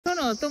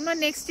তোমরা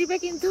নেক্সট ট্রিপে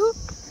কিন্তু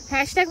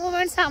হ্যাশট্যাগ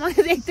মোমেন্টস আমাকে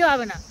দেখতে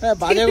পাবে না।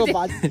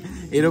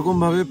 এরকম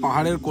ভাবে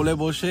পাহাড়ের কোলে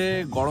বসে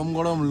গরম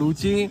গরম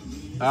লুচি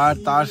আর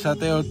তার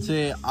সাথে হচ্ছে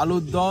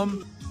আলুর দম।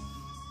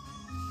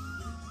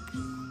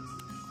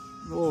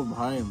 ও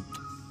ভাই,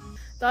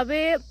 তবে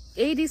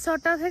এই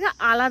রিসর্টটা থেকে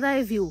আলাদাই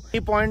ভিউ।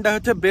 এই পয়েন্টটা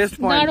হচ্ছে বেস্ট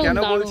পয়েন্ট। কেন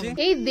বলছি?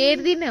 এই 1.5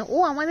 দিনে ও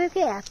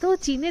আমাদেরকে এত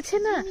চিনেছে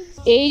না।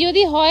 এই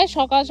যদি হয়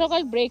সকাল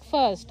সকাল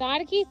ব্রেকফাস্ট,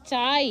 আর কি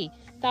চাই?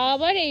 তা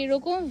আবার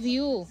এইরকম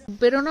ভিউ।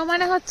 বেরোনো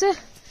মানে হচ্ছে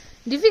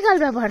ডিফিকাল্ট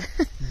ব্যাপার।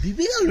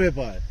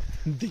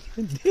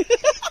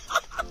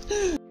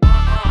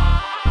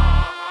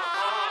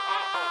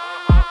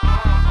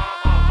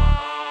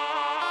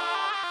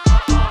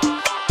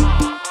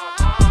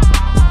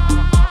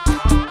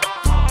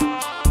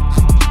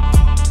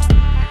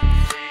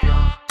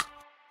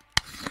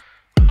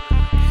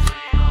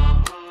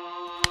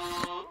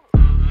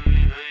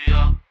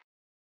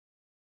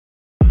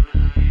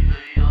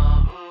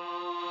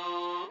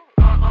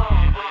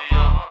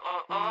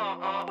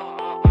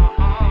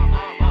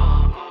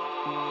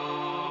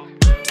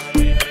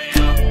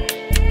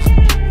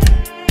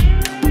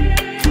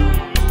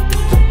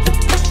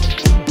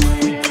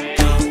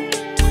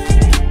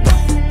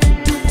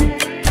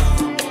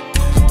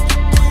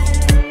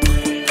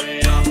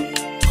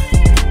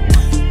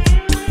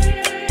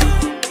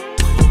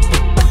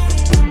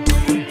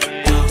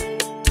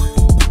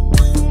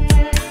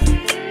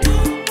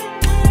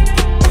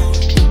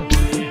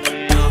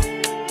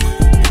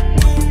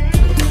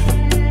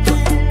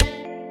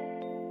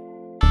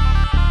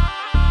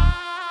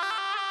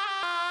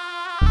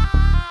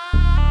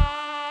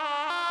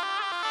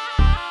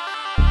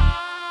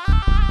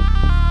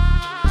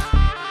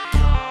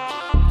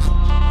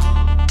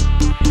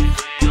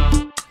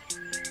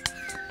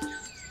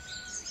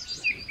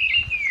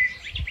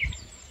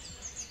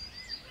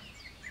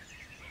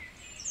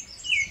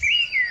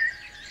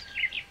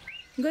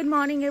 Good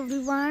morning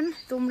everyone.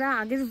 তোমরা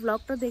আগের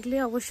ব্লগটা দেখলে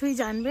অবশ্যই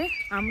জানবে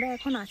আমরা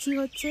এখন আছি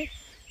হচ্ছে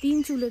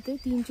তিনচুলেতে,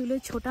 তিনচুলের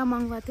ছোটা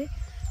মাংবাতে।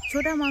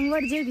 ছোটা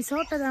মাংবার যে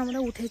রিসর্টটাতে আমরা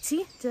উঠেছি,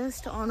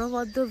 জাস্ট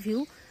অনবদ্য ভিউ।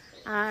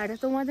 আর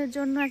তোমাদের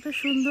জন্য একটা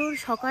সুন্দর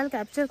সকাল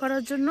ক্যাপচার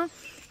করার জন্য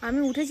আমি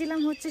উঠেছিলাম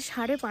হচ্ছে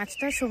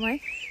 5:30টার সময়।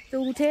 তো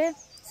উঠে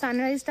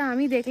সানরাইজটা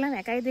আমি দেখলাম,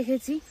 একাই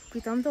দেখেছি,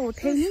 প্রীতম তো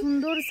ওঠেই।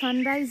 সুন্দর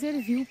সানরাইজের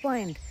ভিউ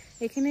পয়েন্ট,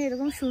 এখানে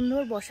এরকম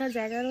সুন্দর বসার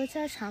জায়গা রয়েছে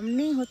আর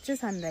সামনেই হচ্ছে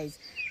সানরাইজ।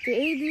 তো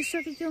এই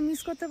দৃশ্যকে কেউ মিস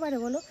করতে পারে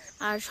বলো?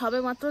 আর সবে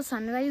মাত্র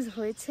সানরাইজ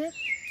হয়েছে,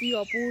 কি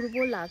অপূর্ব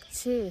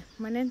লাগছে,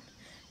 মানে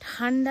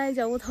ঠান্ডায়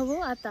জগৎ হবো।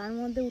 আর তার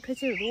মধ্যে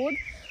উঠেছে রোদ,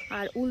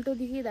 আর উল্টো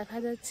দিকে দেখা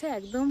যাচ্ছে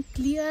একদম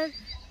ক্লিয়ার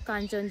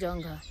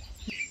কাঞ্চনজঙ্ঘা।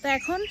 তো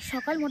এখন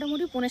সকাল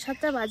মোটামুটি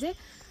 6:45 বাজে।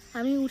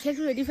 আমি উঠে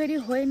একটু রেডি ফেডি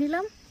হয়ে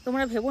নিলাম।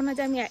 তোমরা ভেবো না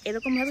যে আমি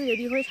এরকমভাবে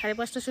রেডি হয়ে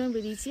 5:30টার সময়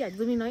বেরিয়েছি,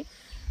 একদমই নয়।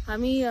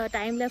 আমি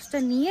টাইম ল্যাপসটা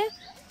নিয়ে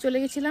চলে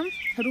গেছিলাম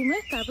রুমে,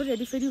 তারপর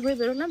রেডি ফেডি হয়ে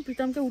বেরোলাম।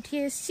 প্রীতমকে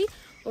উঠিয়ে এসেছি,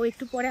 ও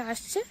একটু পরে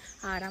আসছে।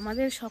 আর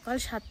আমাদের সকাল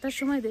 7টার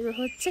সময় দেবে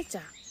হচ্ছে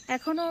চা।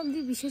 এখনও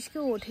অবধি বিশেষ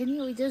কেউ ওঠেনি,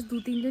 ওই জাস্ট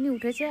 2-3 জনই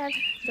উঠেছে। আর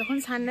যখন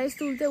সানরাইজ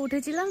তুলতে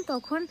উঠেছিলাম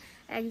তখন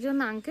একজন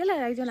আঙ্কেল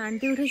আর একজন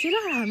আন্টি উঠেছিল,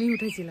 আর আমি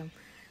উঠেছিলাম।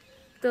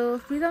 তো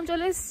প্রীতম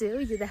চলে এসছে,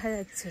 ওই যে দেখা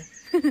যাচ্ছে।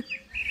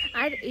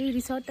 আর এই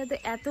রিসর্টটাতে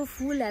এত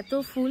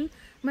ফুল,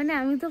 মানে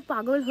আমি তো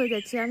পাগল হয়ে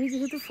যাচ্ছি। আমি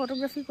যেহেতু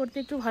ফটোগ্রাফি করতে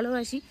একটু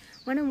ভালোবাসি,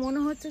 মানে মনে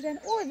হচ্ছে যেন,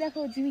 ও দেখো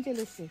জিমি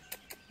চলে এসছে।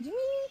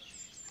 জিমি,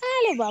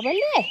 আরে বাবা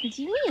লে,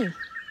 জিমি,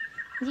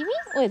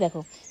 ওই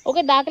দেখো,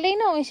 ওকে ডাকলেই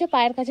না ও এসে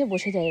পায়ের কাছে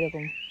বসে যায়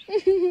এরকম।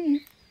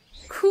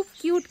 খুব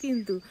কিউট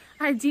কিন্তু।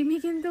 আর জিমি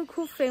কিন্তু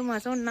খুব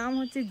ফেমাস, ওর নাম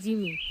হচ্ছে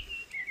জিমি।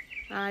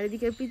 আর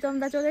এদিকে প্রীতম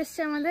দা চলে এসছে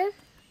আমাদের।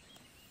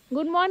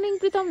 গুড মর্নিং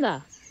প্রীতম দা।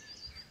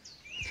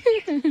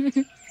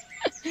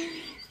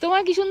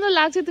 তোমার কি সুন্দর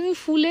লাগছে, তুমি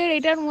ফুলের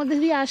এটার মধ্যে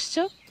দিয়ে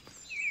আসছো।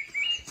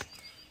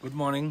 Good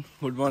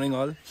morning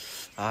all.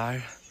 আর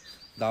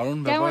দারুণ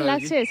ব্যাপার, কেমন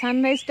লাগছে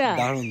সানরাইজটা?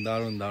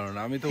 দারুণ।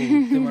 আমি তো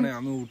উঠতে মানে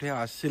আমি উঠে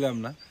আসছিলাম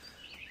না,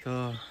 তো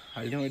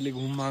আলটিমেটলি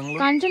ঘুম ভাঙলো।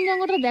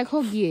 কাঞ্চনজঙ্ঘাটা দেখো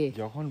গিয়ে,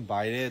 যখন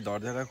বাইরে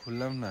দরজাটা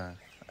খুললাম না,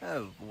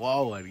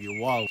 ওয়াও আর কি,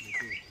 ওয়াও।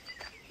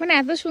 মানে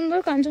এত সুন্দর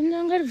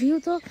কাঞ্চনজঙ্ঘার ভিউ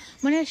তো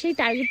মানে সেই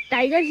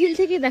টাইগার হিল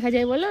থেকেই দেখা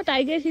যায় বলো,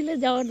 টাইগার হিলে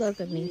যাওয়ার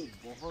দরকার নেই।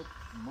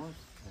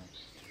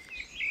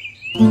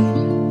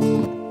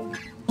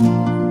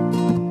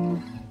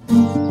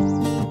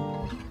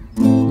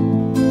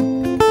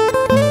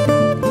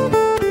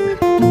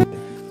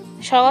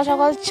 সকাল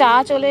সকাল চা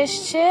চলে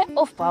এসছে।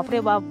 ও বাপরে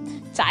বাপ,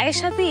 চায়ের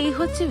সাথে এই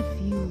হচ্ছে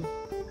ভিউ,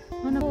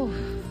 মানে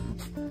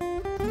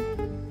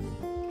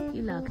কি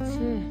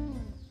লাগছে।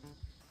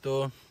 তো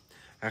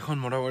এখন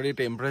মোটামুটি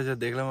টেম্পারেচার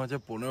দেখলাম হচ্ছে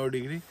 15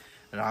 ডিগ্রি।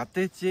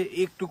 রাতের চেয়ে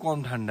একটু কম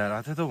ঠান্ডা,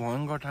 রাতে তো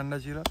ভয়ঙ্কর ঠান্ডা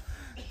ছিল।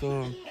 তো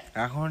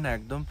এখন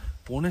একদম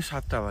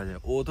 5:45 বাজে।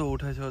 ও তো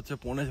উঠেছে হচ্ছে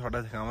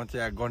 5:45 থেকে, আমার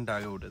চেয়ে 1 ঘন্টা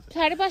আগে উঠেছে।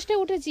 5:30টায়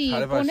উঠেছি,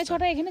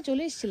 5:30 এখানে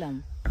চলে এসেছিলাম।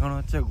 এখন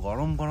হচ্ছে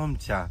গরম গরম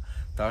চা,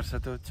 তার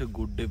সাথে হচ্ছে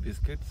গুড ডে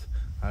বিস্কিটস,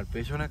 আর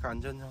পেছনে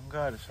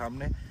কাঞ্চনজঙ্ঘা, আর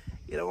সামনে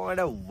এরকম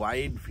একটা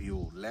ওয়াইড ভিউ,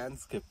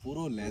 ল্যান্ডস্কেপ,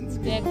 পুরো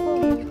ল্যান্ডস্কেপ। দেখো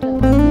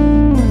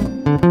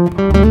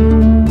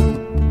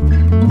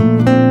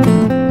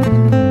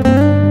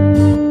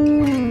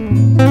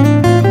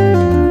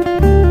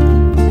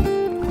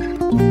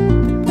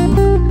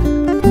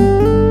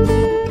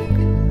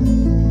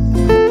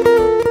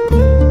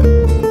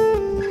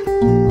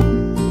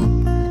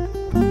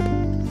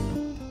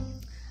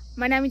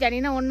জানি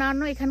না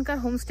অন্যান্য এখানকার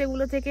হোমস্টে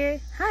গুলো থেকে,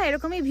 হ্যাঁ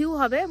এরকমই ভিউ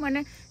হবে, মানে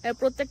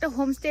প্রত্যেকটা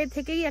হোমস্টে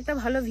থেকেই একটা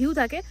ভালো ভিউ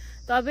থাকে,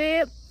 তবে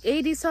এই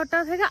রিসর্টটা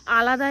থেকে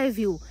আলাদাই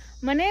ভিউ,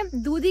 মানে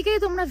দুদিকেই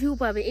তোমরা ভিউ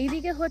পাবে।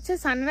 এইদিকে হচ্ছে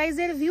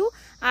সানরাইজের ভিউ,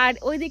 আর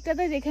ওই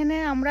দিকটাতে যেখানে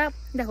আমরা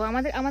দেখো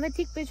আমাদের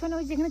ঠিক পেছনে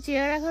ওই যেখানে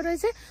চেয়ার রাখা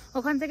রয়েছে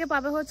ওখান থেকে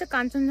পাবে হচ্ছে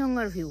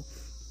কাঞ্চনজঙ্ঘার ভিউ।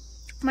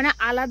 মানে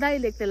আলাদাই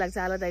দেখতে লাগছে,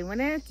 আলাদাই,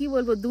 মানে কি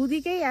বলবো,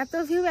 দুদিকেই এত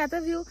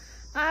ভিউ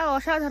আর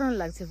অসাধারণ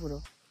লাগছে পুরো।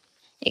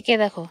 একে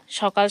দেখো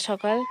সকাল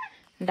সকাল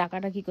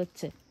ডাকাটা কি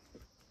করছে,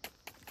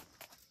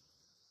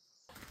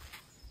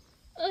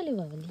 ওলে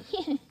বাবালি,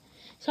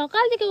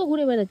 সকাল থেকে ও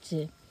ঘুরে বেড়াচ্ছে,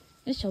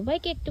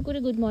 সবাইকে একটু করে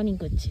গুড মর্নিং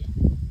করছে।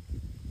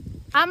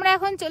 আমরা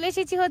এখন চলে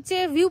এসেছি হচ্ছে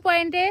ভিউ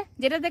পয়েন্টে,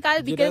 যেটাতে কাল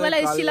বিকেলবেলা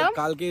এসেছিলাম,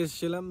 কালকে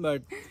এসেছিলাম,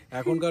 বাট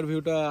এখনকার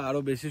ভিউটা আরো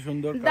বেশি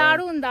সুন্দর,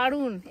 দারুন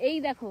দারুন। এই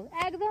দেখো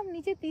একদম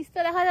নিচে তিস্তা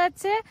দেখা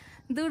যাচ্ছে,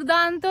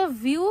 দুর্দান্ত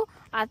ভিউ,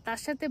 আর তার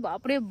সাথে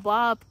বাপরে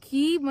বাপ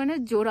কি মানে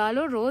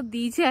জোরালো রোদ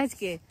দিয়েছে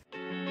আজকে।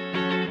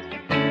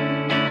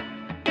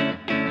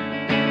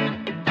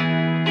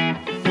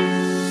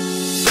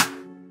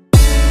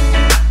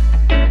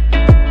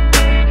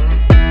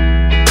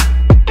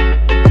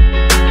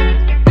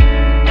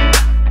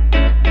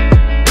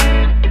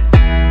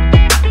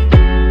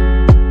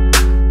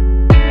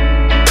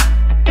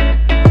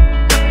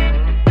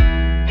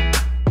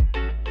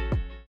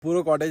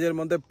 পুরো কটেজের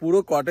মধ্যে পুরো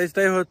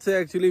কটেজটাই হচ্ছে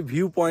অ্যাকচুয়ালি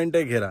ভিউ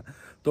পয়েন্টে ঘেরা।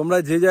 তোমরা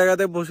যে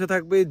জায়গাতে বসে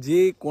থাকবে, যে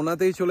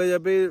কোনাতেই চলে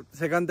যাবে,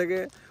 সেখান থেকে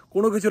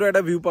কোনো কিছুর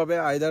একটা ভিউ পাবে।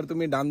 আইদার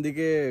তুমি ডান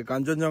দিকে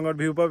কাঞ্চনজঙ্ঘার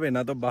ভিউ পাবে,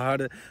 না তো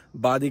পাহাড়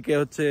বাঁ দিকে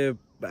হচ্ছে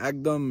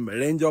একদম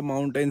রেঞ্জ অফ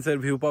মাউন্টেন্সের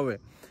ভিউ পাবে।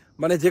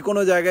 মানে যে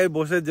কোনো জায়গায়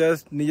বসে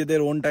জাস্ট নিজেদের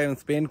ওন টাইম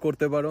স্পেন্ড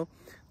করতে পারো।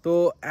 তো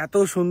এত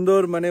সুন্দর,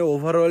 মানে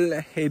ওভারঅল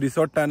এই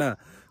রিসর্টটা না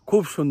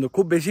খুব সুন্দর,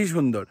 খুব বেশি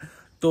সুন্দর।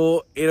 তো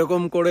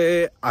এরকম করে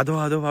আধো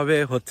ভাবে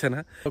হচ্ছে না।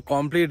 তো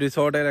কমপ্লিট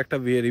রিসর্টের একটা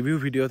রিভিউ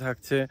ভিডিও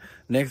থাকছে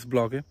নেক্সট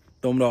ব্লগে,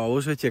 তোমরা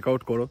অবশ্যই চেক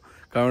আউট করো,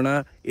 কারণ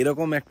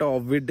এরকম একটা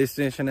অফবিট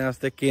ডেস্টিনেশনে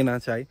আসতে কে না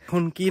চাই।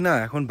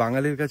 এখন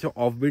বাঙালির কাছে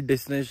অফবিট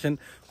ডেস্টিনেশন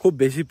খুব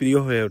বেশি প্রিয়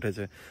হয়ে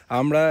উঠেছে।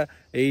 আমরা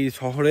এই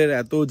শহরের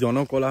এত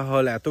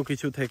জনকোলাহল এত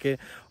কিছু থেকে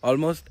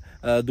অলমোস্ট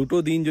 2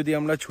 দিন যদি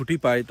আমরা ছুটি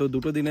পাই, তো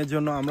 2 দিনের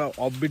জন্য আমরা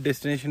অফবিট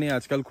ডেস্টিনেশনই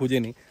আজকাল খুঁজে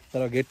নিই।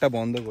 তারা গেটটা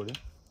বন্ধ করে,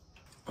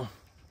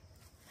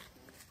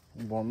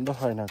 বন্ধ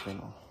হয় না কেন?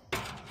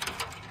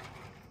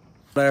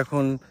 আমরা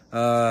এখন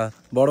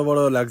বড়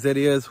বড়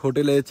লাক্সারিয়াস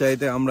হোটেলের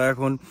চাইতে আমরা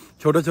এখন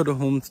ছোট ছোট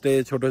হোমস্টে,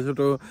 ছোট ছোট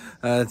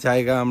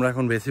জায়গা আমরা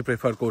এখন বেশি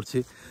প্রেফার করছি।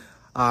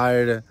 আর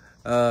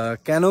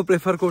কেন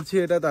প্রেফার করছি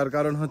এটা, তার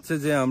কারণ হচ্ছে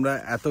যে আমরা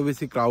এত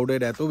বেশি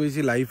ক্রাউডেড, এত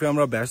বেশি লাইফে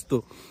আমরা ব্যস্ত,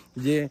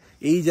 যে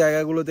এই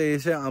জায়গাগুলোতে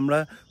এসে আমরা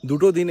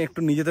 2 দিন একটু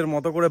নিজেদের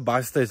মতো করে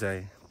বাঁচতে চাই।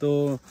 তো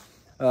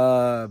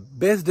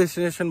বেস্ট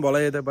ডেস্টিনেশন বলা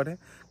যেতে পারে।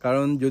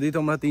 কারণ যদি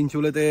তোমরা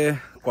তিনচুলেতে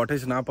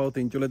কটেজ না পাও,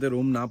 তিনচুলেতে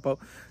রুম না পাও,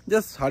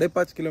 জাস্ট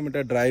 5.5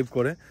 কিলোমিটার ড্রাইভ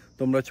করে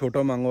তোমরা ছোট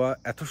মাংওয়া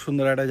এত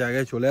সুন্দর একটা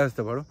জায়গায় চলে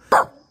আসতে পারো।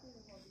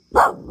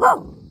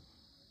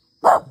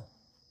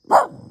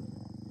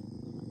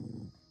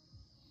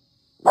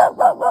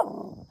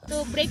 তো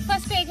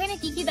ব্রেকফাস্টে এখানে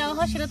কি কি দেওয়া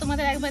হয় সেটা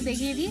তোমাদের একবার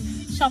দেখিয়ে দিই।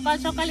 সকাল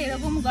সকাল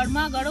এরকম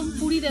গরমা গরম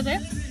পুরি দেবে।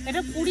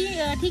 এটা পুরি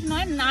ঠিক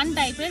নয়, নান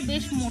টাইপের,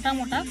 বেশ মোটা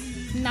মোটা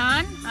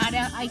নান। আর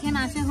এখানে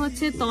আছে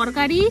হচ্ছে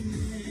তরকারি,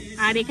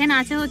 আর এখানে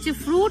আছে হচ্ছে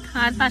ফ্রুট,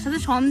 আর তার সাথে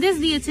সন্দেশ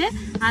দিয়েছে,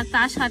 আর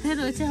তার সাথে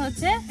রয়েছে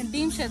হচ্ছে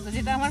ডিম সেদ্ধ,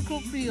 যেটা আমার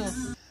খুব প্রিয়।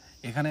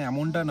 এখানে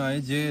এমনটা নয়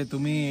যে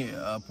তুমি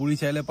পুরি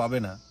চাইলে পাবে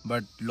না,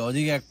 বাট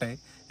লজিক একটাই,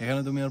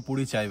 এখানে তুমি আর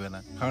পুরি চাইবে না,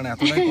 কারণ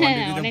এতটাই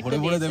কোয়ান্টিটিতে ভরে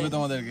ভরে দেবে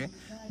তোমাদেরকে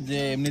যে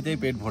এমনিতেই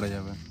পেট ভরে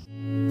যাবে।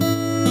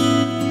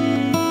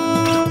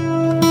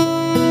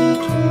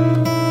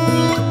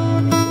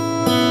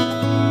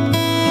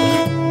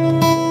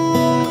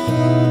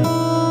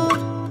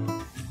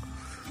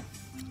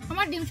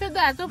 আমার ডিম সেদ্ধ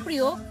এত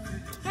প্রিয়,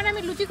 মানে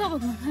আমি লুচি খাবো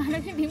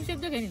ডিম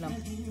সেদ্ধ খেয়ে নিলাম।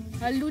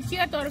 আর লুচি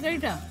আর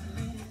তরকারিটা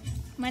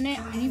মানে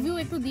রিভিউ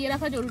একটু দিয়ে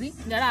রাখা জরুরি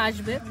যারা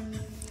আসবে,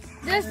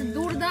 জাস্ট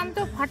দুর্দান্ত,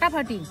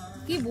 ফাটাফাটি,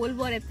 কি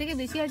বলবো, আর এর থেকে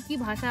বেশি আর কি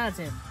ভাষা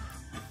আছে।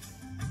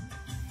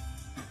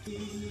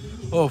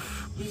 ওফ,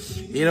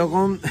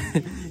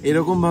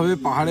 এরকম ভাবে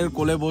পাহাড়ের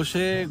কোলে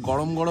বসে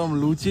গরম গরম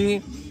লুচি,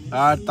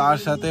 আর তার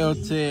সাথে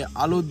হচ্ছে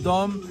আলুর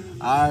দম,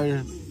 আর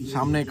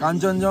সামনে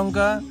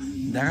কাঞ্চনজঙ্ঘা।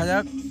 দেখা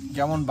যাক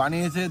কেমন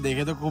বানিয়েছে,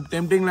 দেখে তো খুব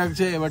টেম্পটিং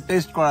লাগছে, এবার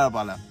টেস্ট করার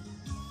পালা।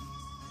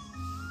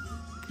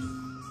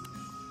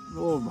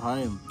 ও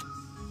ভাই,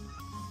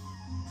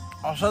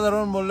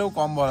 অসাধারণ বললেও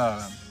কম বলা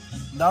হবে,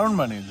 দারুণ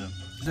বানিয়েছে।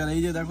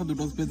 এই যে দেখো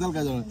দুটো স্পেশাল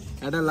কাজ,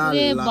 এটা লাল,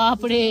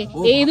 বাপরে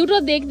এই দুটো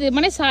দেখতে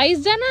মানে সাইজ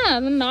জানা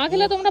না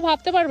খেলে তোমরা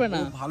ভাবতে পারবে না।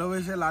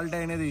 ভালোবেসে লালটা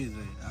এনে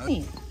দিয়েছে।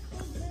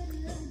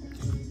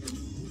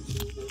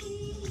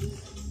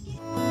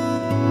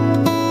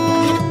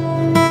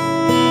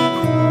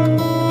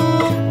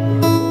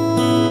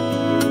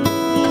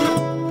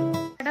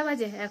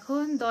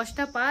 এখন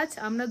 10:05,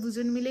 আমরা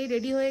দুজন মিলেই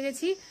রেডি হয়ে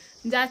গেছি,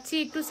 যাচ্ছি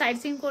একটু সাইট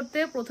সিইং করতে।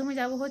 প্রথমে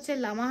যাব হচ্ছে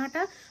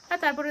লামাহাটা, আর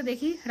তারপরে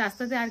দেখি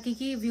রাস্তাতে আর কি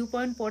কি ভিউ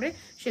পয়েন্ট পড়ে,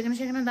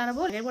 সেখানে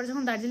দাঁড়াবো। এরপর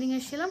যখন দার্জিলিং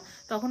এসেছিলাম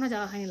তখনও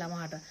যাওয়া হয়নি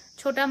লামাহাটা।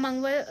 ছোটা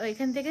মাংবা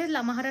এখান থেকে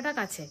লামাহাটাটা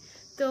কাছে,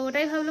 তো তো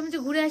ওটাই ভাবলাম যে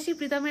ঘুরে আসি।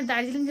 প্রীতমের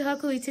দার্জিলিং যাওয়ার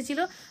খুব ইচ্ছে ছিল,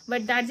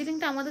 বাট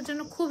দার্জিলিংটা আমাদের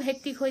জন্য খুব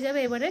হেক্টিক হয়ে যাবে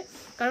এবারে,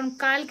 কারণ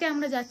কালকে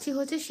আমরা যাচ্ছি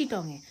হচ্ছে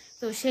শিটংয়ে।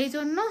 তো সেই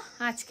জন্য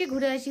আজকে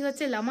ঘুরে আসি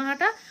হচ্ছে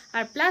লামাহাটা,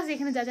 আর প্লাস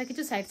এখানে যা যা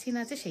কিছু সাইট সিন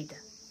আছে সেইটা।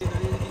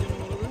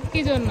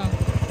 কি জন্য?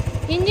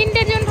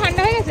 ইঞ্জিনটার জন্য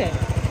ঠান্ডা হয়ে গেছে।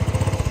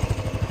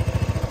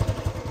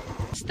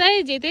 রাস্তায়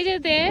যেতে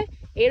যেতে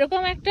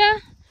এরকম একটা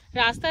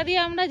রাস্তা দিয়ে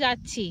আমরা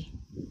যাচ্ছি,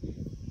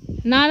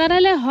 না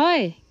দাঁড়ালে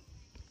হয়।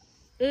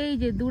 এই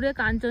যে দূরে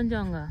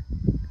কাঞ্চনজঙ্ঘা,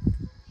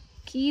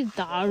 কি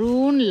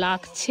দারুণ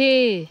লাগছে।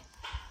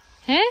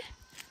 হ্যাঁ,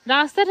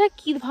 রাস্তাটা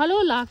কি ভালো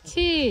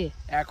লাগছে।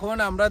 এখন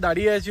আমরা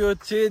দাঁড়িয়ে আছি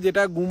হচ্ছে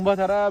যেটা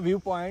গুম্বাধারা ভিউ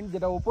পয়েন্ট,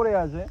 যেটা উপরে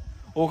আছে,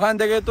 ওখান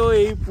থেকে তো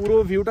এই পুরো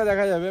ভিউটা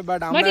দেখা যাবে। বাট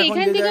আমরা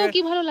এখান থেকেও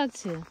কি ভালো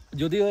লাগছে,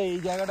 যদিও এই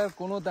জায়গাটার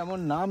কোনো তেমন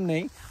নাম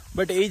নেই,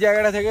 বাট এই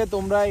জায়গাটা থেকে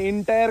তোমরা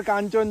এন্টায়ার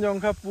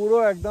কাঞ্চনজঙ্ঘা পুরো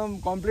একদম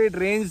কমপ্লিট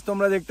রেঞ্জ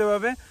তোমরা দেখতে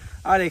পাবে।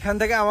 আর এখান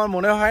থেকে আমার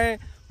মনে হয়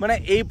মানে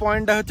এই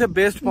পয়েন্টটা হচ্ছে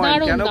বেস্ট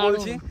পয়েন্ট। কেন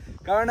বলছি?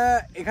 কারণ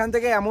এখান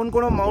থেকে এমন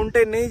কোনো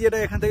মাউন্টেন নেই যেটা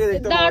এখান থেকে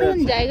দেখতে পাওয়া যাচ্ছে। দারুণ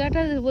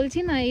জায়গাটা বলছি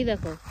না, এই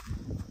দেখো,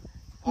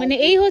 মানে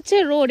এই হচ্ছে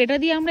রোড, এটা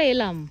দিয়ে আমরা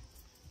এলাম।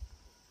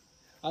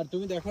 আর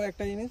তুমি দেখো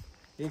একটা জিনিস,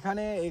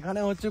 এখানে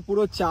হচ্ছে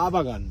পুরো চা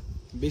বাগান,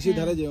 বেশি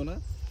ধারে যেও না,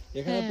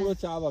 এখানে পুরো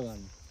চা বাগান।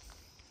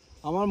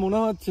 আমার মনে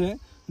হচ্ছে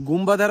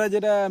গুম্বাধারা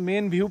যেটা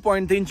মেন ভিউ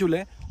পয়েন্ট তিনচুলে,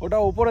 ওটা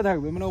উপরে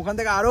থাকবে, মানে ওখান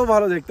থেকে আরো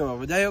ভালো দেখতে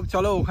পাবো। যাই হোক,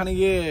 চলো ওখানে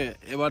গিয়ে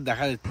এবার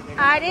দেখা যাচ্ছে।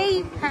 আর এই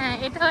হ্যাঁ,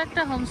 এটাও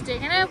একটা হোমস্টে,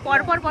 এখানে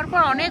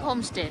পরপর অনেক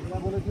হোমস্টে।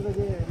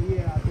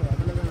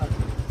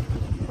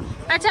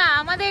 আচ্ছা,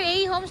 আমাদের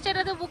এই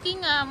হোমস্টেটা তো বুকিং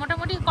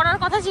মোটামুটি করার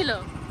কথা ছিল,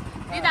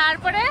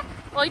 তারপরে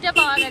ওইটা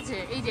পাওয়া গেছে।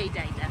 এই যে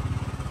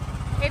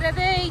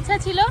এটাতে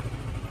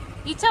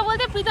ইচ্ছা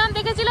বলতে প্রীতম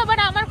দেখেছিল, বাট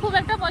আমার খুব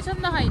একটা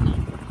পছন্দ হয়নি।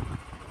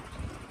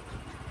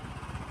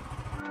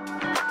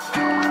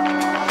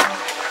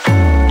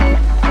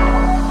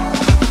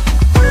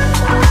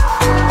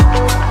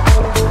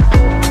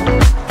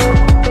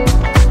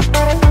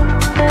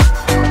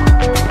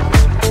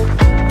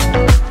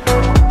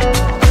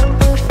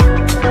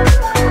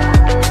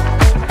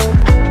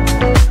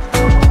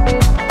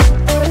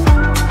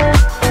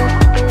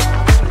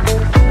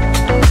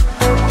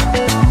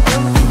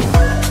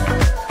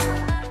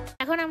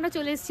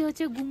 চলে এসেছি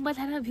হচ্ছে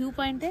গুম্বাধারা ভিউ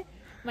পয়েন্টে।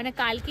 মানে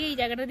কালকে এই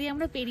জায়গাটা দিয়ে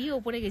আমরা পেরিয়ে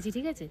ওপরে গেছি,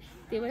 ঠিক আছে।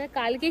 তো এবারে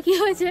কালকে কি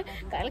হয়েছে,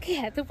 কালকে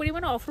এত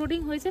পরিমাণে অফরোডিং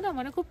হয়েছে না,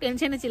 মানে খুব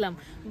টেনশনে ছিলাম,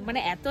 মানে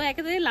এত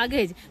একেবারে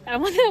লাগেজ, তার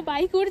মধ্যে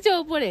বাইক উঠছে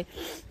ওপরে,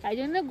 তাই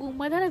জন্য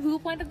গুম্বাধারা ভিউ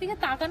পয়েন্টের দিকে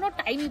তাকানোর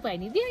টাইমই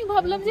পাইনি। দিয়ে আমি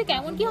ভাবলাম যে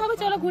কেমন কি হবে,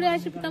 চলো ঘুরে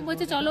আসি। প্রীতম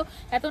বলছে চলো,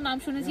 এত নাম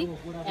শুনেছি।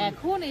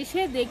 এখন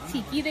এসে দেখছি,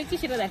 কি দেখছি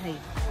সেটা দেখাই।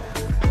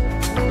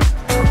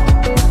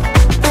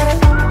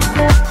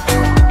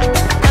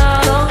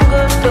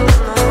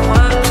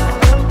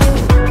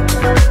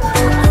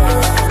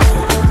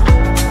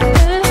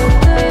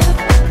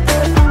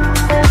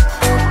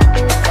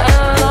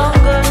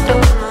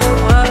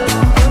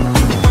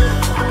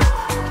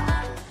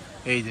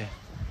 এই যে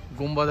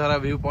গুম্বাধারা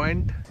ভিউ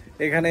পয়েন্ট,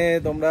 এখানে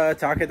তোমরা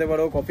চা খেতে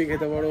পারো, কফি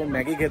খেতে পারো,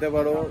 ম্যাগি খেতে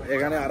পারো,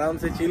 এখানে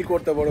আরামসে চিল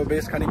করতে পারো,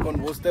 বেশ খানিকক্ষণ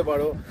বসতে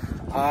পারো।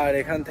 আর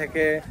এখান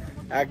থেকে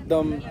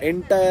একদম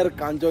এন্টায়ার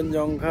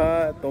কাঞ্চনজঙ্ঘা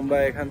তোমরা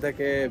এখান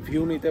থেকে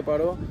ভিউ নিতে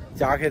পারো,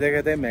 চা খেতে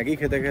খেতে, ম্যাগি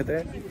খেতে খেতে।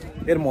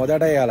 এর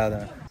মজাটাই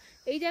আলাদা।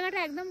 এই জায়গাটা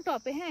একদম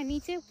টপে, হ্যাঁ,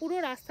 নিচে পুরো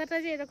রাস্তাটা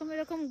যে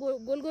এরকম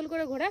গোল গোল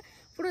করে ঘোরা,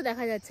 পুরো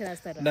দেখা যাচ্ছে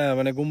রাস্তাটা। না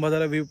মানে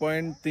গুম্বাধারা ভিউ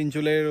পয়েন্ট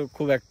তিনচুলের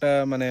খুব একটা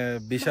মানে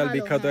বিশাল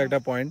বিখ্যাত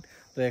একটা পয়েন্ট,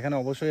 তো এখানে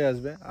অবশ্যই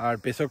আসবে। আর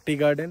পেসক টি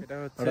গার্ডেন,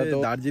 ওটা তো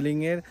দার্জিলিং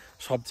এর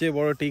সবচেয়ে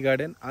বড় টি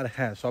গার্ডেন। আর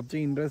হ্যাঁ,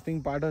 সবচেয়ে ইন্টারেস্টিং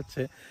পার্ট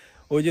হচ্ছে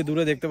ওই যে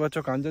দূরে দেখতে পাচ্ছ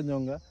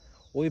কাঞ্চনজঙ্ঘা,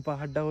 ওই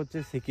পাহাড়টা হচ্ছে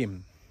সিকিম।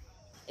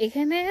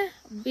 এখানে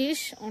বেশ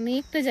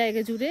অনেকটা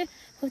জায়গা জুড়ে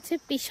হচ্ছে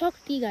পেসক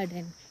টি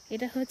গার্ডেন,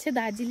 এটা হচ্ছে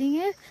দার্জিলিং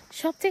এর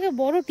সবথেকে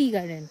বড় টি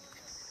গার্ডেন।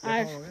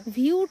 আর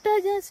ভিউটা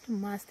জাস্ট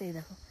মাস্ট, এই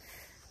দেখো,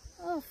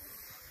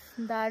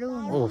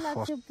 দারুণ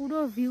লাগছে পুরো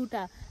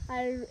ভিউটা।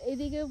 আর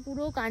এদিকে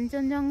পুরো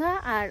কাঞ্চনজঙ্ঘা।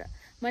 আর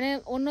মানে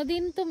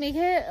অন্যদিন তো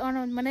মেঘে,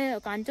 মানে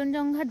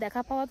কাঞ্চনজঙ্ঘার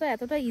দেখা পাওয়া তো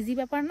এতটা ইজি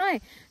ব্যাপার নয়,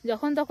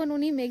 যখন তখন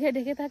উনি মেঘে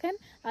ঢেকে থাকেন,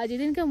 আর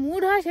যেদিনকে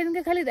মুড হয়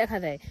সেদিনকে খালি দেখা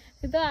দেয়।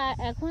 কিন্তু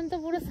এখন তো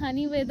পুরো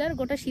সানি ওয়েদার,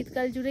 গোটা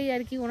শীতকাল জুড়েই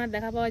আর কি ওনার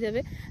দেখা পাওয়া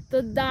যাবে। তো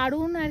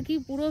দারুণ আর কি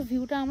পুরো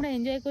ভিউটা আমরা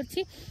এনজয় করছি।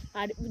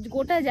 আর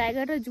গোটা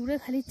জায়গাটা জুড়ে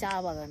খালি চা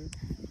বাগান।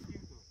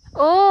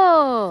 ও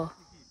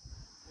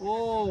ও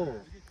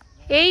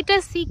এইটা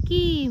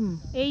সিকিম,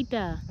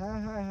 এইটা, হ্যাঁ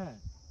হ্যাঁ হ্যাঁ,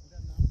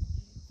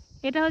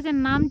 এটা হচ্ছে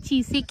নামচি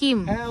সিকিম।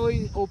 হ্যাঁ ওই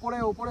ওপরে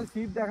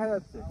সিট দেখা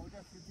যাচ্ছে।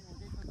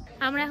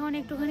 আমরা এখন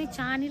একটুখানি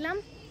চা নিলাম,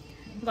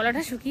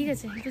 গলাটা শুকিয়ে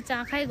গেছে, একটু চা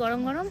খাই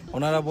গরম গরম।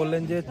 ওনারা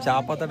বললেন যে চা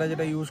পাতাটা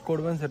যেটা ইউজ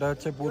করবেন সেটা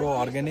হচ্ছে পুরো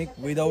অর্গানিক,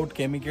 উইদাউট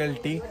কেমিক্যাল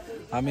টি।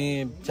 আমি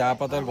চা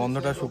পাতার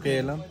গন্ধটা শুকিয়ে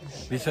এলাম।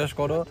 বিশ্বাস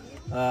করো,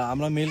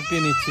 আমরা মিল্ক টি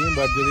নিচ্ছি,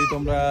 বাট যদি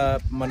তোমরা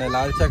মানে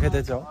লাল চা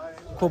খেতে চাও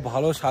খুব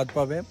ভালো স্বাদ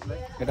পাবে,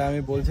 এটা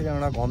আমি বলছি,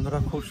 কেননা গন্ধটা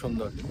খুব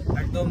সুন্দর,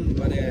 একদম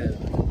মানে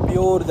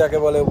পিওর যাকে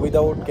বলে,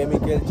 উইদাউট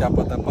কেমিক্যাল চা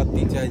পাতা,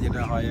 পাত্তি চায়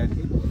যেটা হয় আর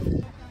কি।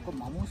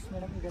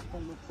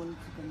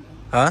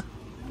 হ্যাঁ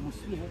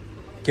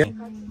क्या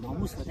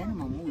मामूस होता है ना,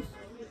 मामूस।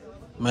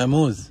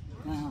 महमूज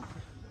हाँ,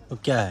 तो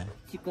क्या है?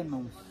 चिकन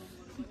मामूस।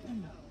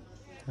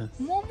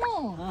 মোমো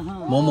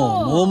মোমো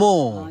মোমো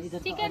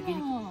চিকেন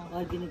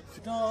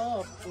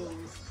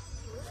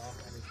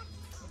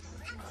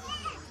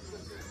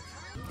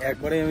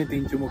একবারে আমি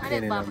 3 চুমুক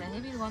খেয়ে নিলাম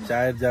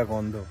চায়ের যা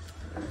গন্ধ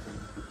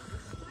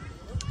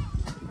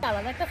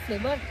আলাদা একটা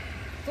ফ্লেভার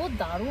তো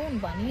দারুণ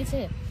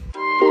বানিয়েছে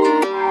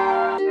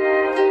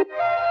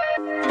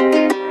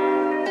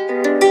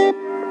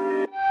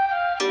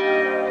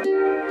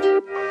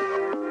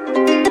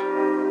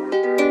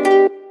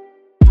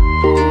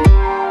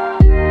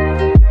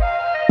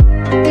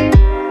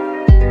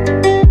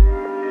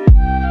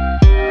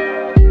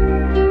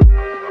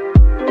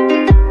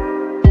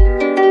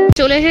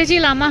চলে এসেছি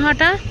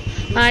লামাহাটা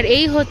আর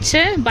এই হচ্ছে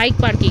বাইক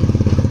পার্কিং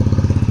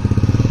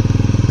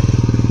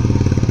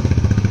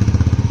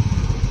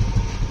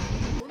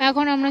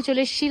এখন আমরা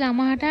চলে এসেছি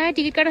লামাহাটায়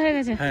টিকিট কাটা হয়ে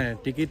গেছে হ্যাঁ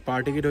টিকিট পার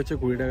টিকিট হচ্ছে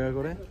 20 টাকা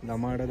করে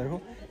লামাহাটা দেখো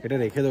এটা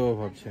রেখে দেবো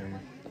ভাবছি আমি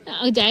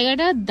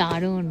জায়গাটা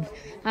দারুণ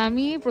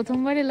আমি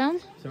প্রথমবার এলাম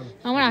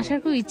আমার আসার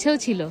খুব ইচ্ছেও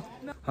ছিল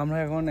আমরা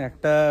এখন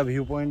একটা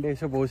ভিউ পয়েন্টে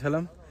এসে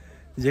পৌঁছালাম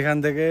যেখান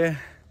থেকে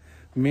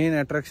মেন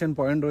অ্যাট্রাকশন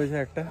পয়েন্ট রয়েছে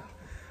একটা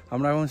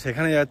আমরা এখন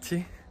সেখানে যাচ্ছি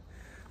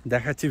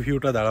দেখাচ্ছি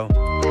ভিউটা দাঁড়াও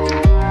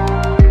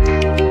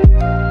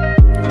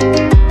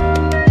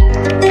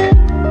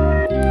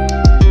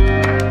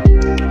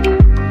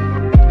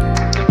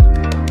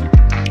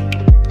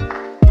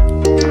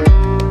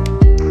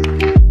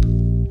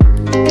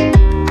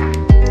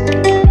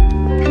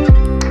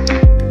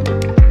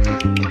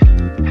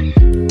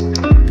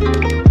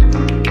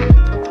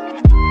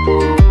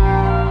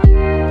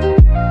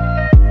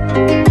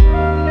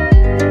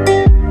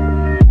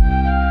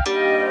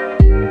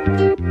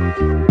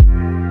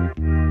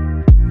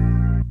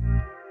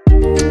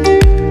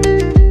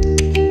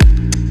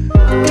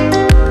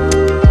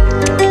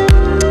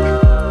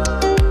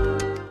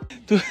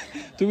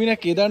তুমি না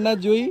কেদারনাথ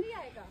জয়ী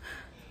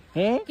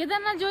হ্যাঁ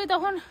কেদারনাথ জয়ী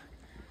তখন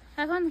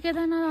এখন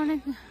কেদারনাথ অনেক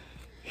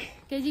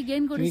কেজি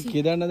গেইন করেছি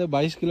কেদারনাথে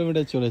 22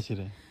 কিলোমিটার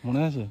চলেছিলে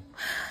মনে আছে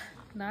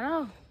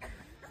দাঁড়াও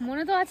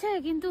মনে তো আছে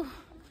কিন্তু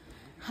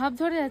হাফ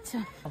ধরে যাচ্ছে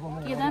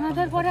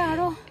কেদারনাথের পরে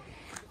আরো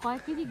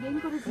কয়েক কেজি গেইন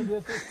করেছি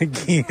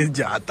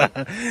যাতা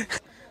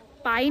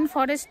পাইন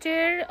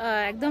ফরেস্টের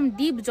একদম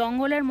ডিপ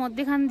জঙ্গলের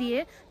মধ্যেখান দিয়ে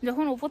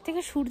যখন উপর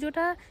থেকে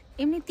সূর্যটা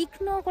এমনি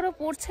তীক্ষ্ণ করে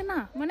পড়ছে না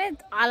মানে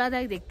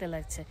আলাদাই দেখতে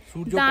লাগছে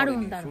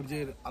দারুণ দারুণ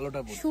সূর্যের আলোটা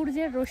পড়ছে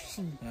সূর্যের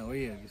রশ্মি হ্যাঁ ওই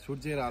আর কি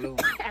সূর্যের আলো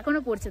এখনো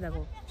পড়ছে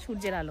দেখো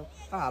সূর্যের আলো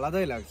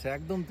আলাদাই লাগছে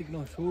একদম তীক্ষ্ণ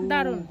সরু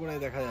করে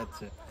দেখা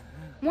যাচ্ছে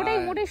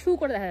মোটাই শু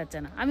করে দেখা যাচ্ছে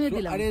না আমিও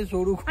দিলাম আরে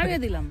সরু আমিও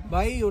দিলাম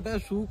ভাই ওটা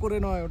শু করে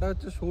নয় ওটা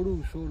হচ্ছে সরু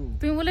সরু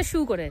তুমি বলে শু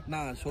করে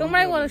না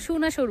তোমরাই বলো শু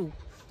না সরু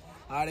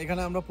আর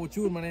এখানে আমরা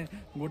প্রচুর মানে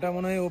গোটা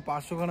মনে হয় ও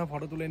 500 খানা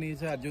ফটো তুলে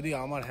নিয়েছে আর যদি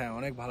আমার হ্যাঁ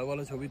অনেক ভালো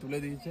ভালো ছবি তুলে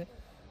দিয়েছে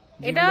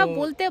এটা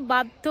বলতে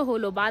বাধ্য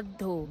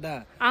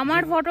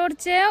আমার ফটোর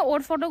চেয়ে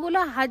ওর ফটোগুলো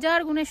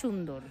 1000 গুণে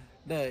সুন্দর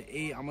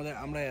এই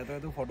আমরা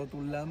এত ফটো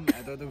তুললাম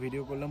এত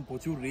ভিডিও করলাম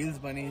প্রচুর রিলস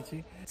বানিয়েছি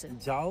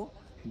যাও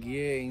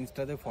গিয়ে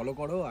ইনস্টাতে ফলো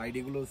করো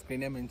আইডি গুলো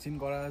স্ক্রিনে মেনশন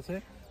করা আছে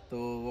তো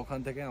ওখান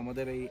থেকে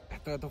আমাদের এই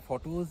এত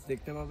ফটোস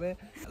দেখতে পাবে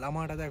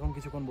লামাহাটাতে এখন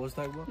কিছুক্ষণ বসে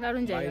থাকবো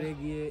বাইরে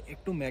গিয়ে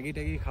একটু ম্যাগি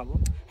ট্যাগি খাবো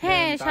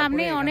হ্যাঁ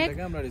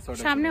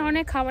সামনে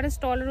অনেক খাবারের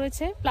স্টল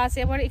রয়েছে প্লাস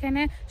এবার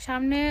এখানে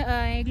সামনে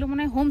এগুলো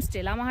মনে হয় হোমস্টে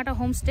লামাহাটা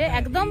হোমস্টে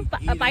একদম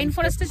পাইন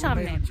ফরেস্টের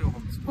সামনে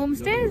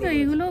হোমস্টে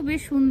এগুলো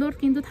বেশ সুন্দর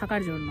কিন্তু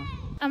থাকার জন্য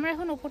আমরা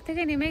এখন উপর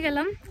থেকে নেমে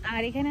গেলাম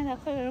আর এখানে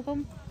দেখো এরকম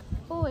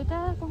এটা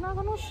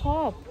কোনো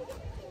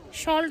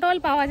শল টল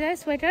পাওয়া যায়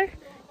সোয়েটার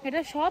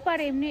এটা সব আর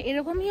এমনি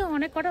এরকমই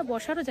অনেক কটা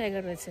বসারও জায়গা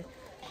রয়েছে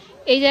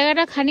এই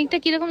জায়গাটা খানিকটা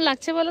কিরকম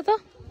লাগছে বলো তো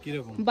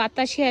কিরকম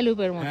বাতাসি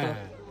আলুপের মতো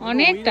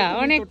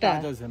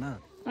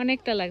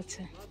অনেকটা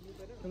লাগছে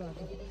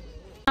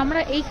আমরা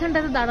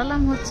এইখানটাতে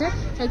দাঁড়ালাম হচ্ছে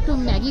একটু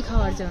ম্যাগি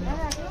খাওয়ার জন্য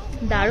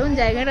দারুণ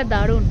জায়গাটা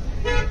দারুণ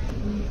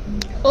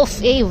ওফ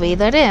এই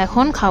ওয়েদারে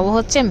এখন খাবো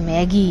হচ্ছে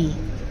ম্যাগি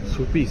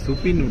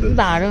সুপি নুডলস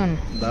দারুণ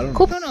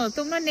খুব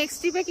তোমরা নেক্সট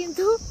ট্রিপে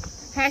কিন্তু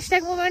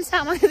হ্যাশট্যাগ মোমেন্টস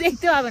আমাকে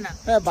দেখতে হবে না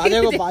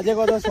বাজে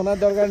কথা শোনার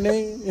দরকার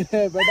নেই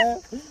বেটা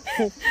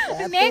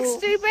নেক্সট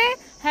ট্রিপে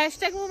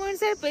হ্যাশট্যাগ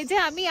মোমেন্টস এর পেজে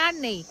আমি আর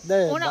নেই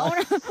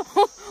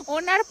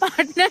ওনার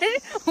পার্টনার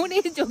উনি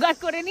জোগাড়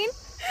করে নিন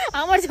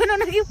আমার জন্য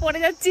নাকি পড়ে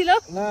যাচ্ছিল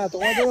না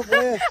তোমার জন্য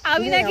পড়ে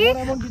আমি নাকি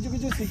এমন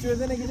কিছু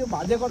সিচুয়েশনে কিছু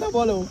বাজে কথা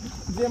বলো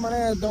যে মানে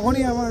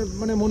তখনই আমার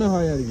মানে মনে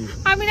হয় আর কি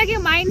আমি নাকি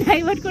মাইন্ড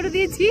ডাইভার্ট করে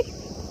দিয়েছি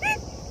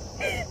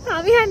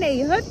আমি আর নেই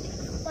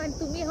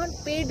তুমি এখন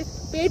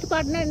পেড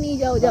পার্টনার নিয়ে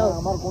যাও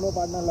আমার কোনো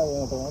পার্টনার লাগবে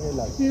না তোমাকেই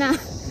লাগবে না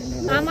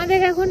আমাদের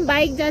এখন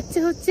বাইক যাচ্ছে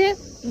হচ্ছে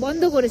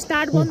বন্ধ করে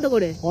স্টার্ট বন্ধ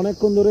করে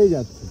অনেকক্ষণ ধরেই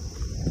যাচ্ছে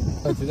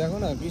আচ্ছা দেখো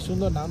না কি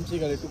সুন্দর নামছি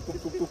গাড়ি টুক টুক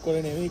টুক টুক করে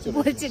নেমেই চলে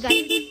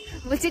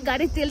বলছে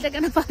গাড়ির তেলটা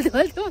কেন পাল্টে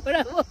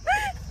ভরাবো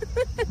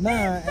না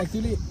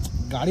অ্যাকচুয়ালি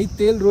গাড়ির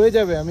তেল রয়ে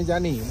যাবে আমি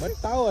জানি বাট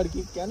তাও আর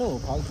কি কেন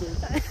ফালতু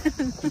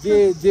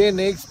যে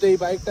নেক্সট এই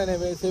বাইকটা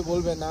নেবে সে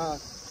বলবে না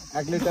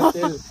 1 লিটার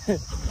তেল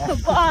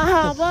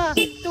বাবা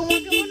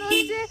তোমাকে মনে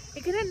হচ্ছে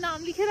এখানে নাম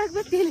লিখে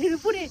রাখবে তেলের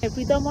উপরে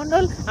প্রীতম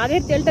মণ্ডল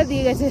আগের তেলটা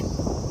দিয়ে গেছে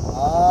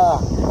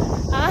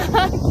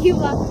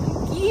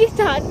কি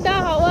ঠান্ডা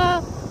হাওয়া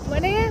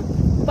মানে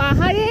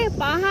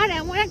পাহাড়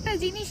এমন একটা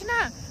জিনিস না,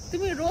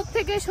 তুমি রোদ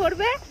থেকে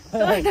সরবে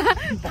তো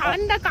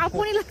ঠান্ডা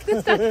কাঁপুনি লাগতে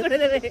স্টার্ট করে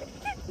দেবে।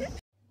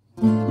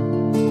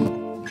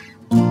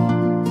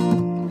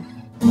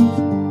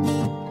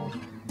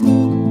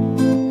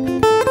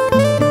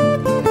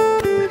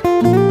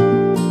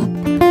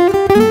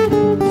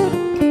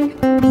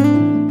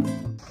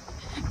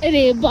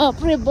 রে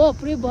বাপরে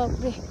বাপরে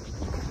বাপরে,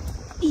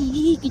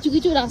 কিছু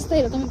কিছু রাস্তা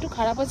এরকম একটু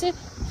খারাপ আছে।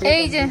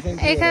 এই যে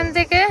এখান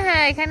থেকে,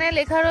 হ্যাঁ এখানে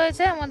লেখা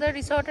রয়েছে আমাদের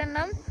রিসর্টের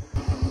নাম।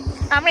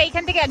 আমরা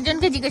এখান থেকে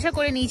একজনকে জিজ্ঞাসা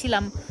করে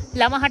নিয়েছিলাম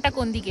লামাহাটা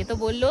কোন দিকে, তো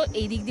বললো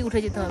এই দিক দিয়ে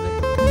উঠে যেতে হবে।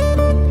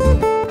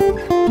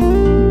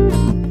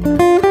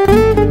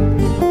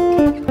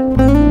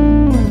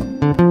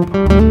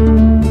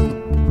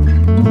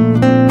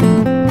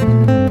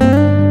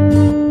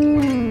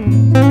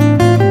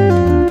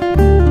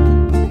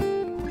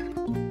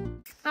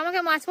 আমাকে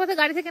মাঝপথে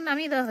গাড়ি থেকে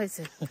নামিয়ে দেওয়া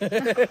হয়েছে।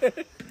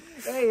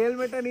 এই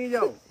হেলমেটটা নিয়ে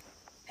যাও।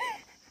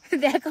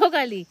 দেখো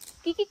খালি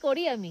কি কি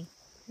করি আমি।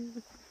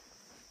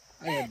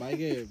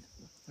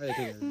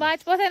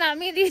 মাঝপথে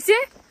নামিয়ে দিয়েছে।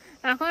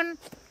 এখন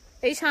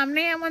এই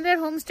সামনে আমাদের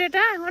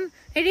হোমস্টেটা, এখন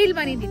রিল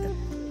বানিয়ে দিত।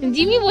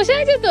 জিমি বসে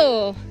আছে তো,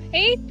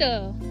 এই তো।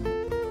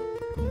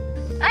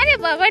 আরে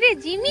বাবা রে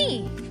জিমি,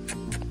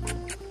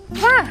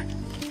 বাহ,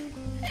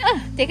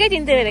 দেখে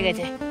চিনতে পেরে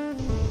গেছে।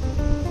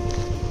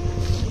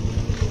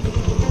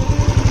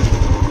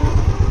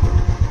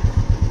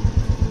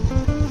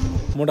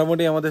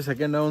 মোটামুটি আমাদের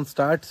second round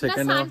start.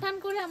 Second round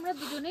করে আমরা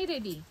দুজনেই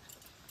রেডি।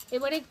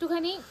 এবারে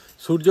একটুখানি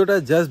সূর্যটা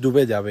জাস্ট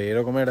ডুবে যাবে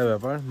এরকম একটা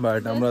ব্যাপার,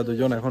 বাট আমরা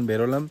দুজন এখন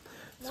বেরোলাম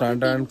স্নান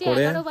টান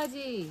করে।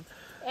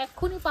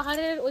 এক্ষুনি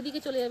পাহাড়ের ওদিকে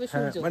চলে যাবে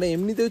সূর্য। মানে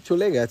এমনিতেও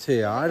চলে গেছে,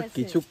 আর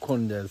কিছুক্ষণ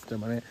জাস্ট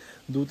মানে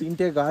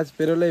 2-3টে গাছ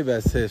পেরোলেই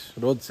ব্যাস শেষ,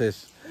 রোদ শেষ।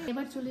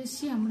 এবার চলে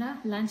এসেছি আমরা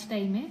লাঞ্চ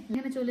টাইমে।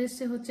 এখানে চলে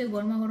এসছে হচ্ছে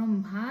গরমা গরম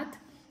ভাত,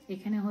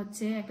 এখানে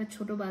হচ্ছে একটা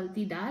ছোট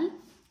বালতি ডাল,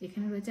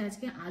 এখানে রয়েছে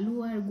আজকে আলু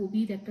আর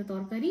গোবির একটা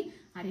তরকারি,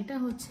 আর এটা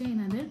হচ্ছে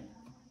এনাদের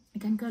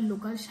এখানকার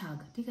লোকাল শাক,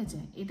 ঠিক আছে,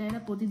 এটা এরা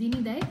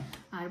প্রতিদিনই দেয়।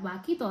 আর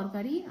বাকি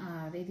তরকারি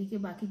আর এদিকে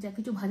বাকি যা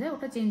কিছু ভাজা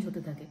ওটা চেঞ্জ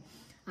হতে থাকে।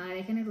 আর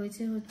এখানে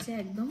রয়েছে হচ্ছে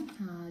একদম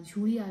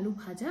ঝুড়ি আলু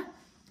ভাজা,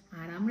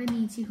 আর আমরা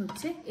নিয়েছি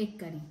হচ্ছে এগ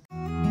কারি।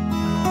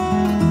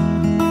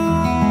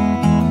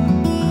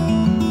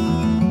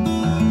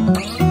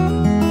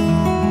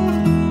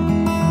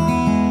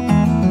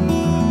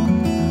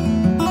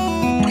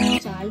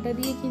 চালটা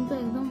দিয়ে কিন্তু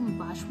একদম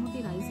বাসমতি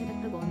রাইসের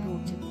একটা গন্ধ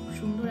উঠছে, খুব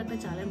সুন্দর একটা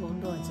চালের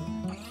গন্ধ আছে।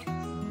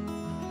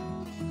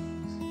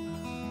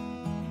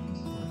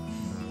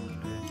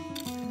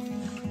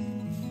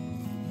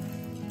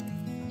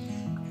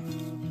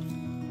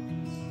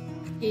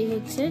 এই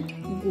হচ্ছে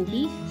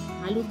গোবি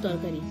আলুর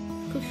তরকারি,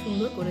 খুব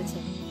সুন্দর করেছে।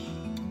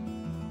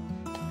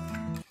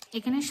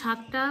 এখানে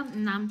শাকটা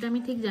নামটা আমি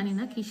ঠিক জানি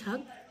না কি শাক,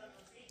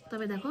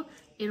 তবে দেখো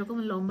এরকম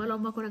লম্বা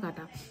লম্বা করে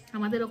কাটা।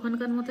 আমাদের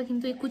ওখানকার মতো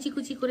কিন্তু এই কুচি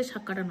কুচি করে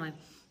শাক কাটা নয়।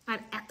 আর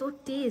এত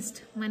টেস্ট,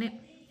 মানে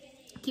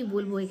কি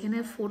বলবো, এখানে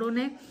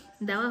ফোড়নে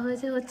দেওয়া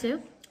হয়েছে হচ্ছে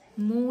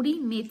মৌরি,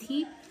 মেথি,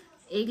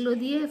 এগুলো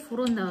দিয়ে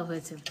ফোড়ন দেওয়া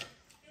হয়েছে,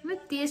 মানে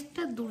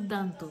টেস্টটা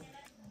দুর্দান্ত।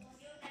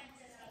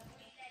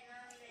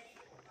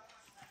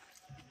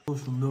 খুব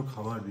সুন্দর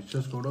খাবার,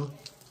 বিশ্বাস করো,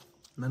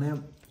 মানে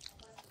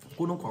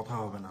কোনো কথা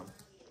হবে না।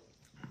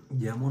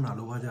 যেমন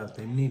আলু ভাজা,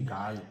 তেমনি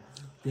ডাল,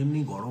 তেমনি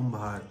গরম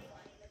ভাত,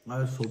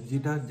 আর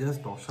সবজিটা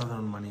জাস্ট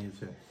অসাধারণ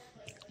বানিয়েছে।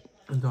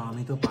 তো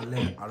আমি তো পারলে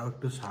আরো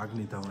একটু শাক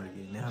নিতাম আর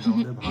কি। নেহাত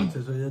আমাদের ভাত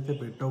শেষ হয়ে যাচ্ছে,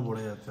 পেটটাও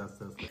ভরে যাচ্ছে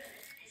আস্তে আস্তে।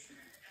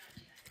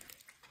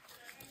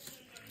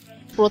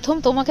 প্রথম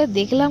তোমাকে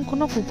দেখলাম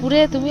কোনো কুকুরে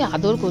তুমি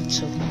আদর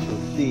করছো,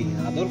 সত্যি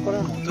আদর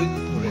করার মতোই,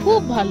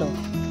 খুব ভালো।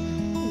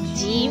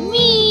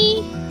 জিমি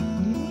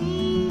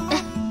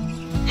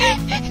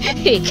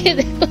একে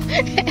দেখো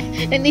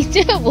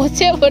নিচে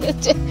বসে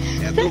পড়েছে,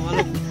 এত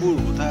ভালো কুকুর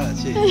কোথায়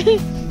আছে,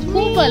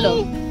 খুব ভালো।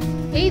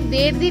 এই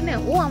 1.5 দিনে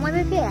ও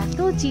আমাদেরকে এত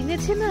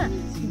চিনেছে না,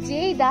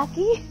 যেই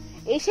ডাকি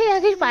এসে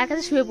আগে পায়ের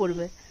কাছে শুয়ে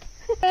পড়বে।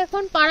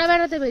 এখন পাড়া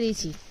বেড়াতে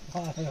বেরিয়েছি।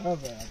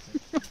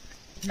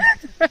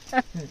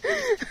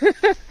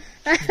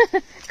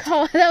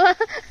 খাওয়া দাওয়া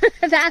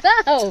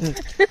দাদাও,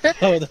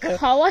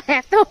 খাওয়া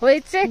এত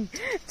হয়েছে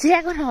যে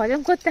এখন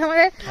হজম করতে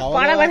আমাদের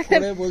পাড়া বেড়াতে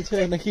বলছে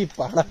নাকি,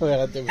 পাড়া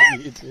বেড়াতে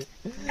বেরিয়েছে।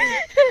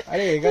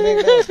 আরে এখানে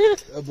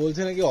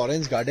বলছে নাকি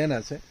অরেঞ্জ গার্ডেন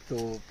আছে, তো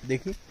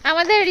দেখি।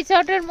 আমাদের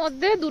রিসর্টের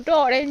মধ্যে 2টো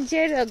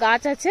অরেঞ্জের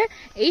গাছ আছে,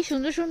 এই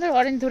সুন্দর সুন্দর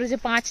অরেঞ্জ ধরেছে,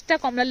 5টা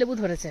কমলা লেবু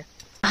ধরেছে।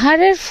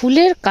 পাহাড়ের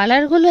ফুলের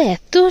কালার গুলো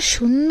এত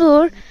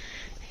সুন্দর,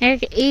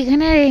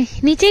 এইখানে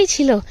নিচেই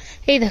ছিল,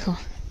 এই দেখো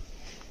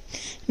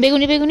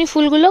বেগুনি বেগুনি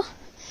ফুলগুলো,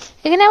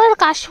 এখানে আবার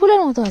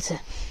কাশফুলের মতো আছে,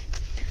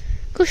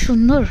 খুব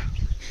সুন্দর।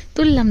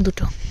 তুললাম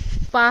 2টো।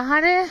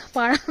 পাহাড়ে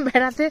পাড়া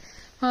বেড়াতে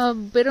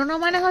বেরোনো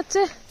মানে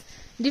হচ্ছে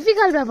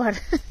ডিফিকাল্ট ব্যাপার।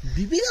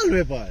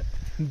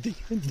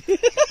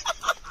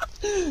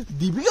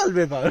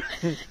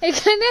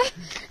 এখানে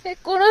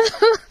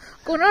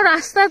কোনো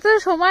রাস্তা তো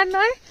সমান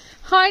নয়,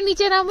 হয়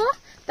নিচে নামো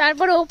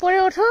তারপরে ওপরে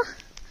ওঠো,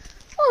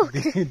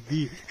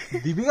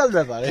 ডিফিকাল্ট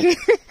ব্যাপার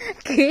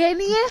খেয়ে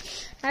নিয়ে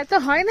এত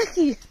হয়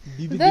নাকি?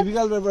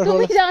 ডিফিকাল্ট ব্যাপার,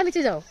 তুমি যাও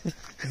নিচে যাও,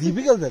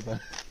 ডিফিকাল্ট ব্যাপার।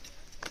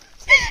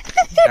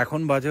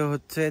 এখন বাজে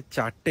হচ্ছে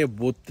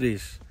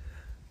 4:32।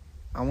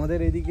 আমাদের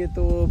এদিকে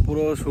তো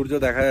পুরো সূর্য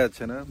দেখা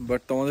যাচ্ছে না,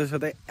 বাট তোমাদের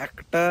সাথে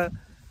একটা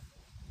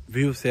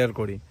ভিউ শেয়ার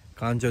করি,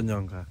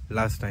 কাঞ্চনজঙ্ঘা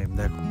লাস্ট টাইম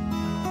দেখো।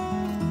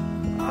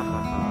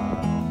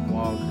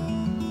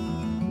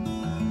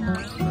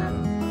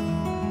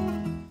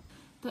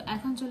 তো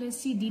এখন চলে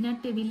এসেছি ডিনার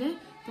টেবিলে।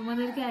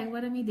 তোমাদেরকে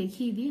একবার আমি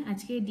দেখিয়ে দিই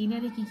আজকে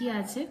ডিনারে কি কি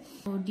আছে।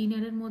 তো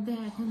ডিনারের মধ্যে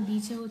এখন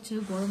দিয়েছে হচ্ছে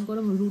গরম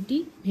গরম রুটি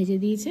ভেজে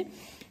দিয়েছে,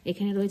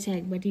 এখানে রয়েছে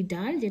এক বাটি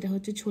ডাল যেটা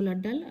হচ্ছে ছোলার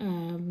ডাল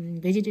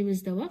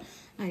ভেজিটেবলস দেওয়া,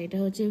 আর এটা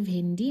হচ্ছে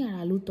ভেন্ডি আর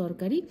আলুর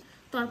তরকারি।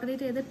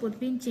 তরকারিটা এদের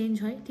প্রতিদিন চেঞ্জ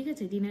হয়, ঠিক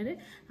আছে ডিনারে।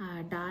 আর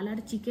ডাল আর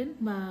চিকেন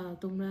বা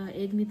তোমরা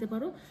এগ নিতে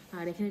পারো।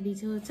 আর এখানে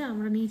দিয়েছে হচ্ছে,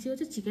 আমরা নিয়েছি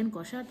হচ্ছে চিকেন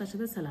কষা আর তার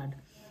সাথে স্যালাড।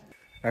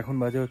 এখন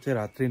বাজে হচ্ছে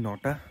রাত্রি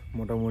 9টা,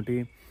 মোটামুটি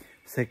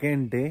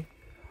সেকেন্ড ডে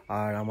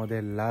আর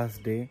আমাদের লাস্ট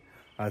ডে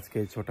আজকে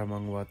ছোটা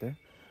মাংওয়াতে।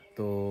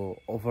 তো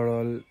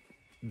ওভারঅল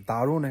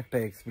দারুণ একটা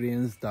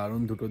এক্সপিরিয়েন্স,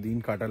 দারুণ দুটো দিন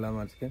কাটালাম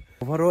আজকে।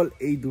 ওভারঅল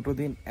এই দুটো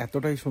দিন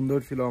এতটাই সুন্দর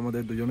ছিল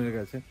আমাদের দুজনের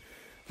কাছে,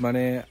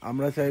 মানে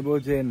আমরা চাইবো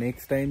যে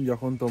নেক্সট টাইম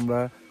যখন তোমরা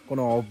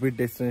কোনো অফবিট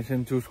ডেস্টিনেশন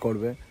চুজ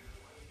করবে,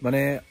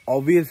 মানে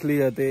অবভিয়াসলি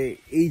যাতে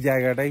এই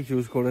জায়গাটাই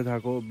চুজ করে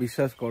থাকো।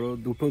 বিশ্বাস করো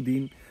দুটো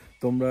দিন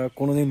তোমরা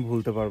কোনোদিন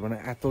ভুলতে পারবে না,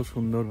 এত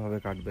সুন্দরভাবে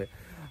কাটবে।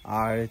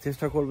 আর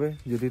চেষ্টা করবে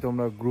যদি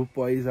তোমরা গ্রুপ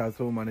ওয়াইজ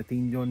আসো, মানে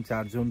 3 জন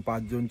 4 জন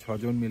 5 জন 6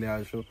 জন মিলে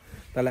আসো,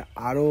 তাহলে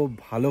আরও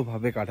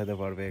ভালোভাবে কাটাতে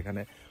পারবে।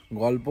 এখানে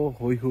গল্প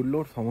হই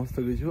হুল্লোড় সমস্ত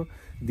কিছু,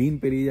 দিন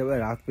পেরিয়ে যাবে,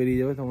 রাত পেরিয়ে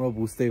যাবে, তোমরা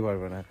বুঝতেই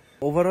পারবে না।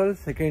 ওভারঅল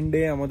সেকেন্ড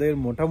ডে আমাদের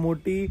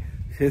মোটামুটি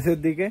শেষের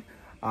দিকে,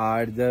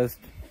 আর জাস্ট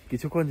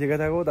কিছুক্ষণ জেগে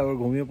থাকবো, তারপর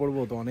ঘুমিয়ে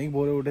পড়বো। তো অনেক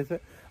ভোরে উঠেছে,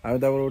 আমি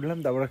তারপর উঠলাম।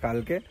 তারপরে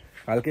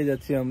কালকে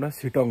যাচ্ছি আমরা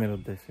শিটংয়ের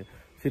উদ্দেশ্যে।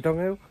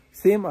 শিটংয়েও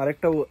সেম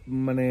আরেকটা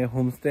মানে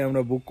হোমস্টে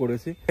আমরা বুক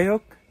করেছি। যাই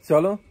হোক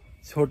চলো,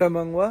 ছোটা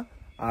মাংওয়া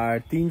আর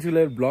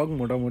তিনচুলের ব্লগ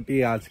মোটামুটি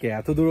আজকে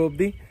এত দূর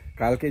অবধি।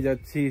 কালকে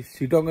যাচ্ছি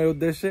শিটংয়ের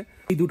উদ্দেশ্যে।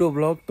 এই দুটো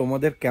ব্লগ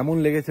তোমাদের কেমন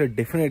লেগেছে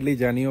ডেফিনেটলি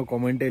জানিও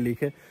কমেন্টে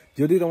লিখে।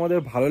 যদি তোমাদের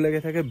ভালো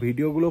লেগে থাকে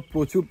ভিডিওগুলো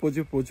প্রচুর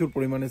প্রচুর প্রচুর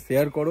পরিমাণে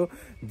শেয়ার করো,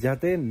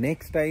 যাতে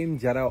নেক্সট টাইম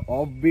যারা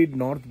অফবিট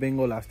নর্থ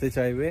বেঙ্গল আসতে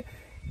চাইবে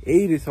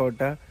এই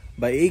রিসর্টটা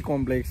বা এই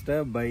কমপ্লেক্সটা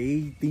বা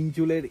এই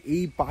তিনচুলের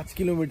এই 5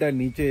 কিলোমিটার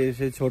নিচে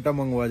এসে ছোটা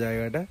মাংওয়া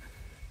জায়গাটা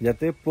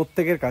যাতে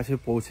প্রত্যেকের কাছে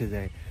পৌঁছে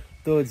যায়।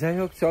 তো যাই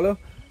হোক চলো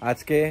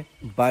আজকে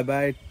bye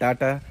bye,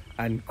 tata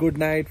and good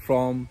night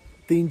from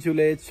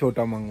Tinchuley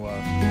ছোটা মাংওয়া।